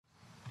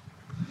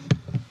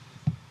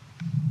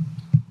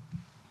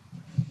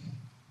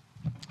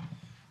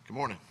Good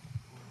morning.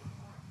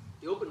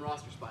 The open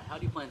roster spot, how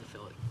do you plan to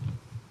fill it?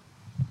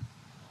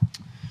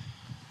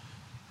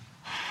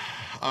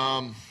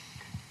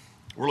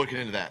 We're looking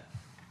into that.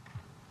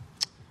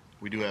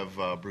 We do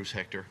have Bruce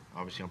Hector,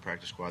 obviously on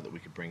practice squad, that we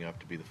could bring up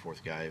to be the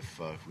fourth guy if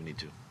we need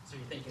to. So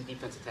you're thinking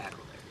defensive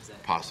tackle there? Is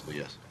that possibly?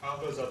 Yes. How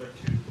have those other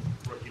two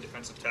rookie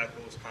defensive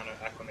tackles kind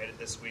of acclimated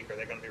this week? Are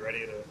they going to be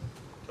ready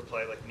to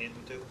play like you need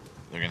them to?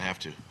 They're going to have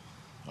to.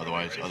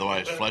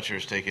 Otherwise,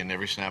 Fletcher's taking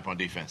every snap on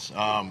defense.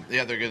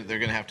 Yeah, they're going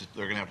to have to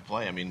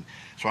play. I mean,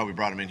 that's why we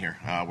brought them in here.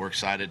 We're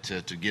excited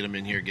to get them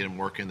in here, get them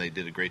working. They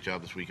did a great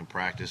job this week in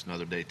practice.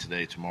 Another day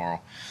today, tomorrow.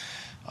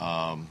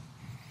 And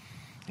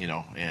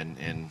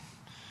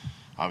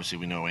obviously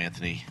we know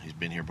Anthony. He's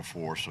been here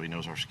before, so he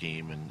knows our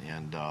scheme,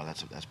 and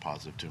that's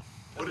positive too.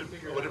 What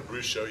did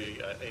Bruce show you?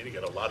 He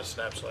got a lot of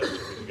snaps last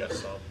year. You got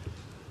some.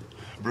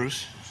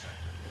 Bruce?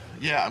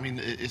 Yeah, I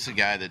mean, it's a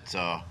guy that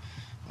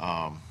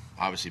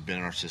obviously been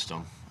in our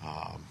system.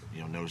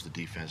 Knows the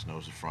defense,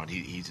 knows the front.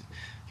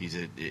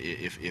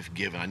 If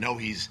given, I know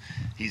he's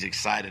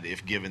excited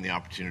if given the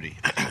opportunity.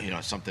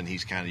 It's something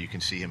he's you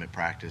can see him at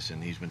practice,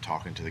 and he's been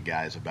talking to the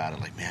guys about it.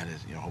 Like, man,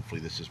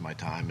 hopefully this is my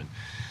time, and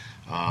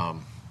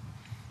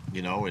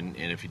and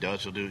if he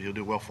does, he'll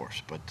do well for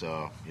us. But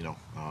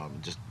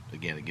just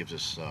again, it gives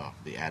us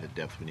the added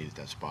depth we need at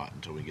that spot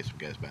until we get some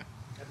guys back.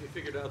 Have you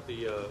figured out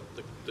the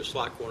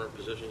slot corner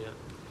position yet?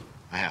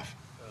 I have.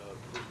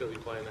 Who's going to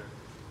be playing there?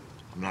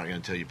 I'm not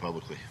going to tell you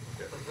publicly.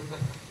 Okay.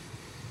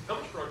 How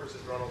much progress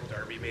has Ronald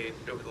Darby made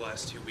over the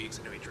last 2 weeks?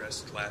 I know he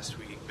dressed last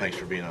week. Thanks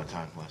for being on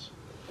time, Les.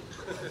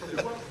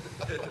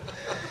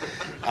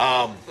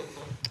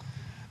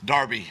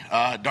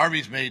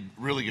 Darby's made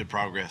really good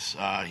progress.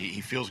 He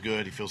feels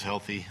good. He feels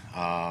healthy.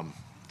 And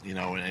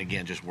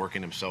again, just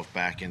working himself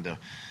back into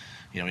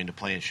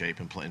playing shape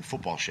and playing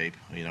football shape.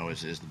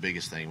 Is the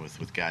biggest thing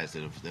with guys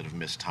that have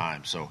missed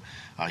time. So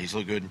he's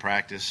looked good in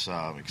practice.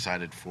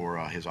 Excited for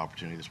his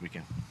opportunity this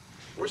weekend.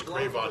 Where's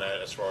Cravon at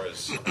as far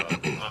as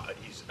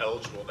he's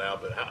eligible now?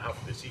 But how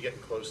is he getting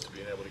close to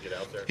being able to get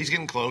out there? He's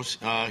getting close.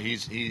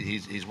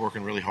 He's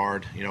working really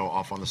hard.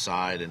 Off on the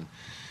side and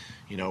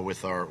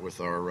with our with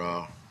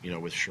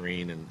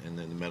Shireen and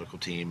then the medical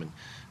team, and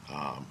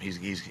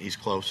he's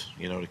close.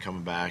 To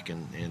coming back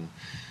and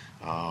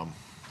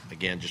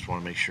again, just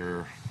want to make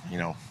sure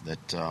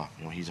that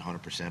he's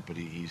 100%, but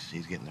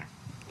he's getting there.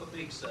 What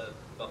makes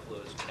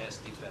Buffalo's pass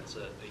defense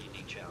a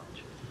unique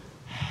challenge?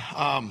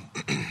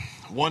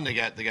 One, they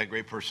got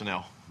great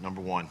personnel.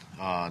 Number one.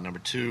 Number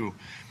two,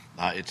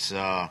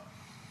 they're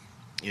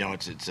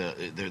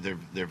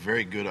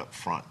very good up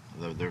front.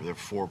 They're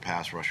four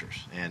pass rushers,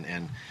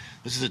 and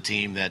this is a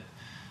team that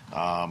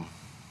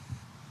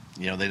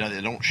they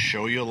don't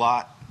show you a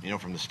lot.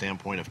 From the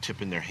standpoint of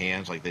tipping their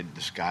hands, like they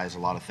disguise a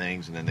lot of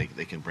things, and then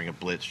they can bring a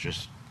blitz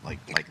just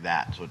like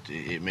that. So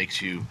it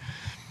makes you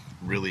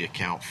really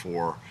account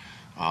for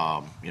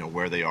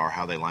where they are,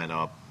 how they line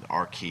up,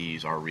 our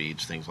keys, our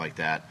reads, things like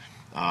that.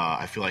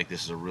 I feel like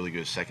this is a really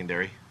good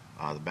secondary.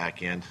 The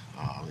back end,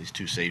 these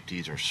two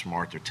safeties are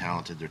smart, they're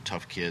talented, they're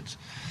tough kids.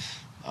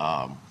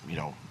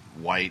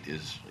 White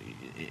is,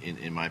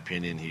 in my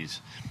opinion,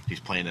 he's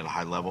playing at a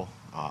high level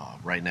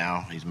right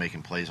now. He's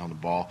making plays on the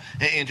ball,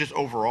 and just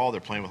overall,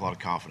 they're playing with a lot of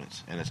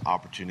confidence. And it's an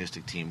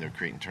opportunistic team. They're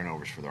creating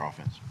turnovers for their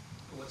offense.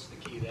 What's the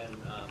key then,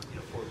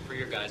 for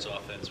your guys'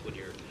 offense when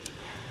you're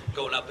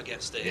going up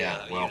against a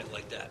unit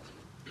like that?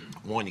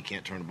 One, you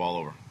can't turn the ball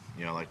over.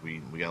 We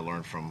got to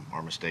learn from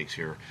our mistakes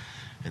here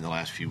in the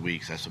last few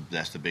weeks.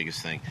 That's the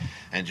biggest thing,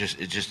 and it's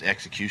just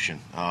execution.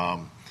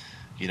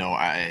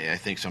 I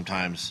think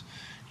sometimes,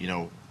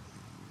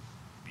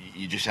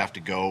 you just have to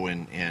go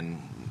and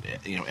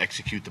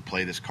execute the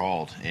play that's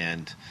called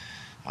and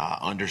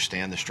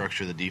understand the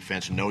structure of the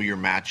defense, know your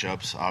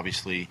matchups,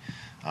 obviously,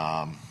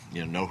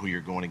 know who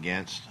you're going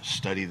against,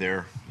 study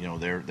their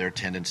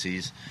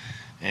tendencies,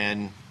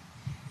 and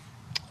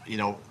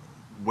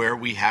where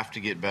we have to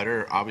get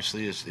better,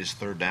 obviously, is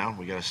third down.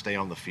 We got to stay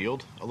on the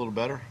field a little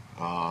better,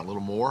 a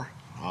little more,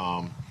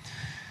 and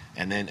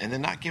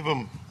then not give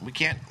them. We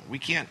can't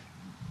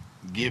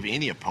give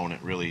any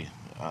opponent really,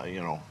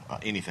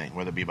 anything,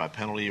 whether it be by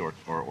penalty or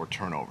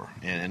turnover,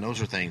 and those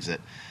are things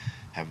that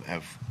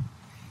have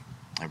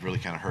really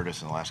kind of hurt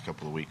us in the last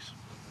couple of weeks.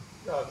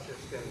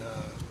 Just in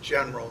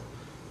general,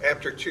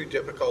 after two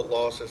difficult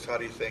losses, how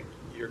do you think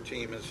your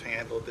team has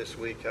handled this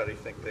week? How do you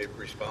think they've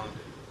responded?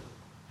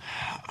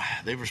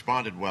 They've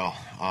responded well.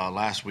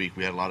 Last week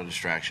we had a lot of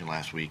distraction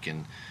last week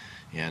and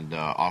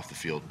off the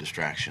field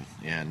distraction,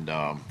 and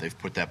they've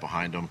put that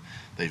behind them.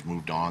 They've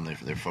moved on.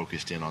 They're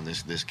focused in on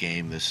this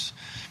game, this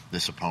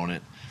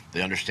opponent.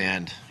 They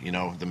understand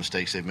the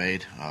mistakes they've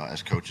made.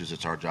 As coaches,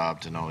 it's our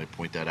job to not only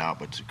point that out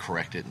but to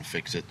correct it and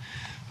fix it.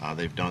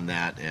 They've done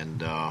that,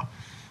 and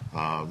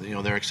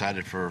they're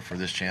excited for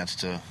this chance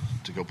to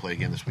go play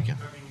again this weekend.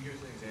 I mean, can you give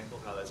us an example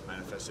of how that's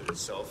manifested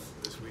itself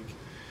this week?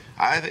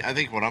 I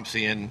think what I'm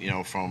seeing,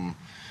 from,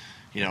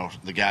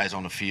 the guys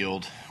on the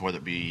field, whether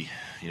it be,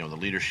 the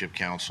leadership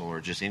council or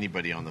just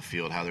anybody on the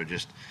field, how they're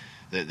just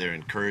they're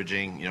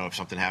encouraging. You know, if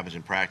something happens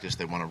in practice,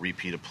 they want to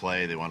repeat a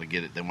play. They want to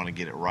get it. They want to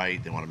get it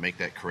right. They want to make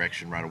that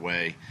correction right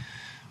away.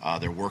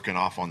 They're working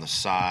off on the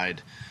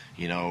side.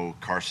 You know,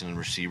 Carson and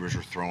receivers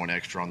are throwing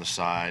extra on the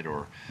side,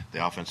 or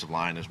the offensive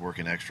line is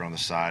working extra on the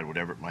side,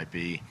 whatever it might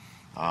be.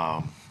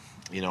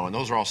 You know, and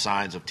those are all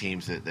signs of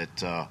teams that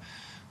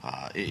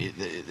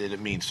it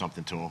means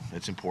something to them.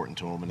 It's important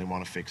to them, and they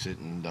want to fix it.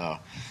 And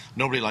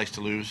nobody likes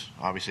to lose,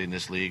 obviously, in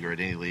this league or at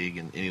any league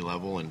and any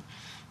level. And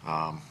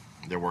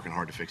they're working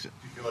hard to fix it.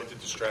 Do you feel like the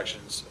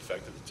distractions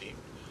affected the team?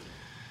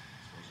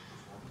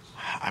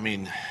 I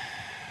mean,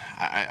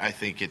 I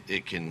think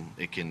it can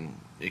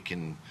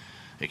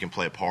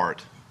play a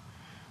part.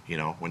 You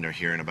know, when they're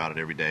hearing about it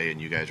every day, and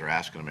you guys are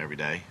asking them every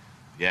day.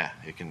 Yeah,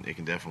 it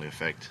can definitely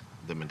affect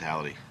the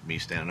mentality. Me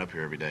standing up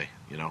here every day,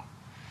 you know,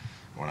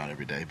 well, not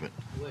every day, but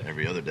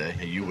every other day.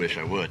 And you wish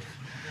I would,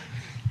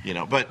 you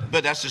know. But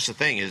that's just the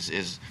thing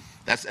is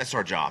that's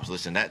our jobs.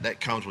 Listen, that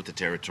comes with the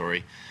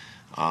territory.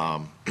 We're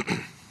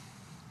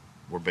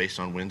based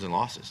on wins and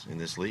losses in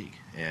this league,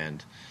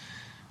 and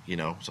you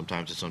know,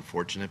 sometimes it's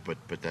unfortunate, but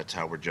that's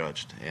how we're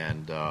judged.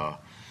 And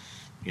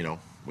you know,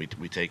 we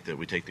take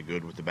the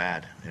good with the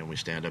bad, and we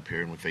stand up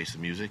here and we face the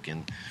music,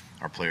 and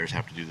our players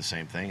have to do the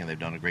same thing, and they've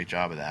done a great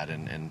job of that.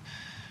 And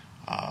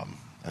I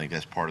think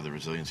that's part of the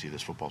resiliency of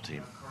this football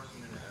team.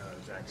 Carson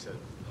and Zach said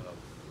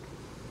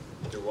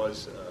there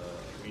was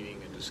a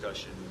meeting and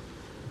discussion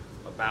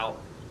about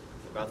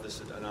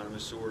this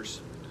anonymous source.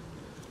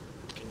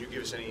 Can you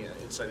give us any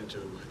insight into,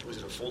 was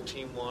it a full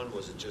team one?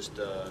 Was it just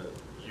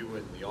you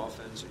and the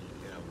offense? Or,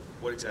 you know,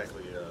 what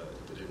exactly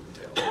did it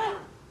entail?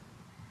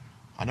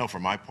 I know for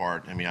my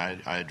part, I mean,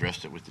 I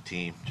addressed it with the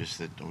team, just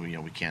that, you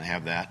know, we can't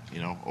have that.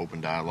 You know,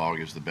 open dialogue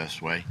is the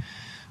best way.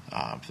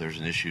 If there's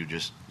an issue,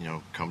 just, you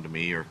know, come to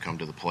me or come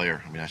to the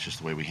player. I mean, that's just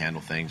the way we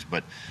handle things.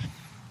 But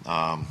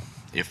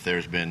if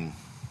there's been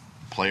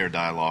player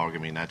dialogue, I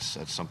mean, that's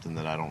something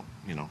that I don't,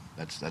 you know,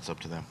 that's up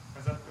to them.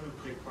 Has that been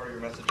a big part of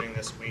your messaging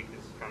this week,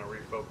 is kind of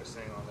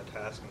refocusing on the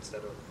task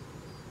instead of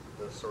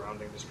the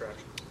surrounding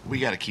distractions? We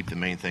got to keep the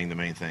main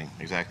thing.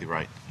 Exactly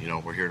right. You know,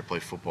 we're here to play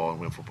football and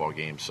win football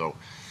games. So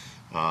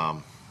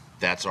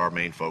that's our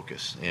main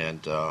focus.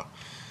 And,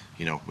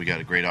 you know, we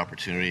got a great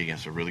opportunity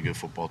against a really good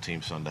football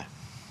team Sunday.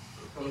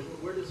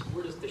 Where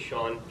does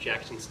Deshaun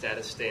Jackson's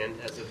status stand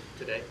as of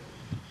today?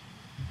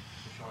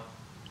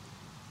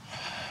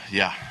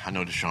 Yeah, I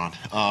know Deshaun.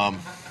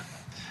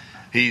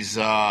 He's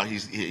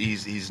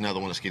another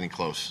one that's getting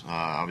close.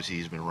 Obviously,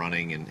 he's been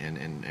running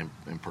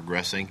and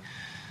progressing.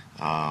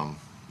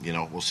 You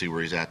know, we'll see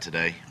where he's at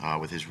today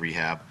with his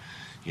rehab.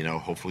 You know,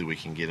 hopefully we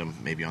can get him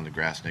maybe on the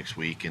grass next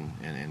week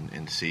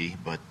and see.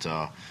 But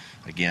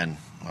again,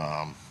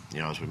 you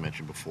know, as we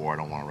mentioned before, I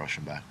don't want to rush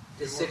him back.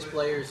 The 6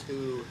 players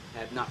who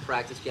have not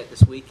practiced yet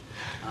this week,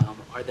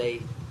 are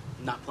they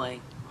not playing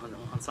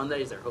on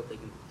Sunday? Is there hope they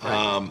can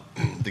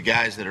practice? The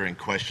guys that are in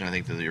question, I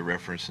think that you're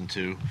referencing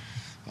to,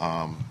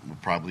 will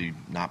probably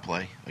not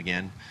play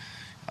again.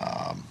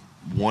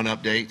 One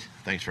update,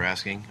 thanks for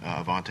asking.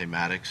 Avonte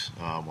Maddox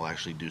will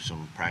actually do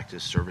some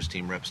practice service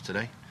team reps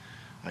today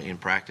in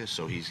practice,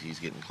 so he's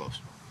getting close.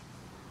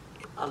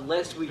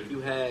 Last week you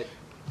had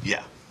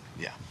Yeah.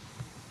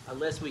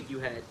 last week you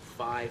had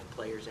 5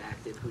 players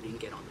active who didn't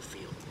get on the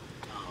field.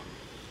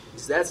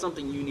 Is that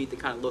something you need to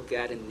kind of look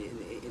at?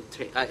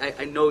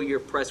 I know you're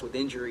pressed with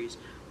injuries,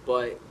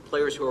 but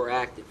players who are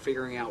active,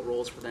 figuring out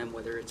roles for them,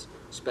 whether it's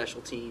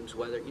special teams,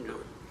 whether, you know.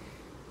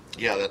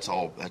 Yeah, that's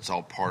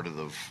all part of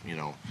the, you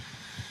know.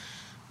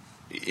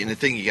 And the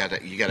thing you got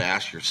to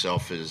ask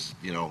yourself is,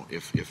 you know,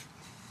 if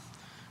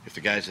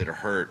the guys that are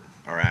hurt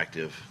are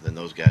active, then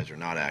those guys are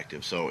not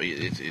active. So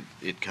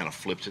it kind of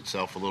flips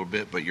itself a little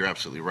bit. But you're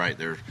absolutely right.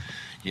 There,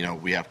 you know,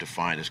 we have to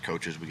find, as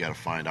coaches, we got to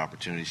find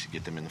opportunities to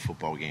get them in the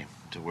football game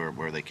to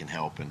where they can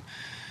help. And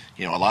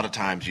you know, a lot of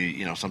times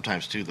you know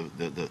sometimes too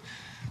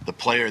the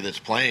player that's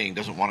playing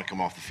doesn't want to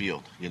come off the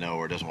field, you know,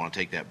 or doesn't want to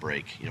take that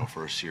break, you know,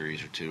 for a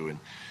series or two,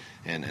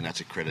 and that's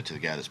a credit to the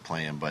guy that's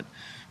playing. But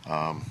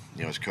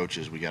you know, as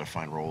coaches, we got to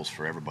find roles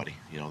for everybody.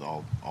 You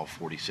know, all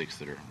 46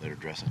 that are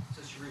dressing.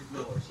 So Sharif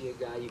Miller, is he a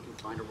guy you can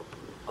find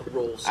a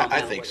role somehow?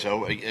 I think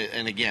so.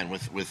 And again,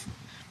 with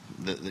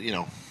the you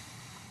know,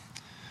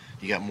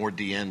 you got more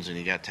DNs and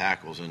you got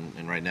tackles,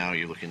 and right now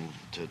you're looking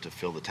to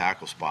fill the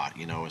tackle spot.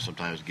 You know, and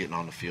sometimes getting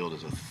on the field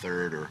as a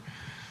third or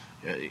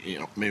you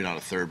know, maybe not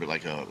a third, but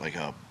like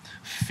a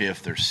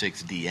 5th or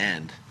 6th D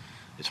end,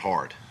 it's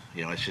hard.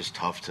 You know, it's just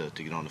tough to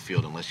get on the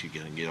field unless you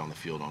can get on the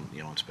field on,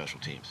 you know, on special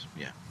teams.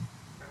 Yeah.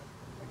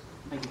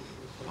 Thank you.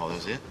 Oh, that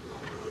was it?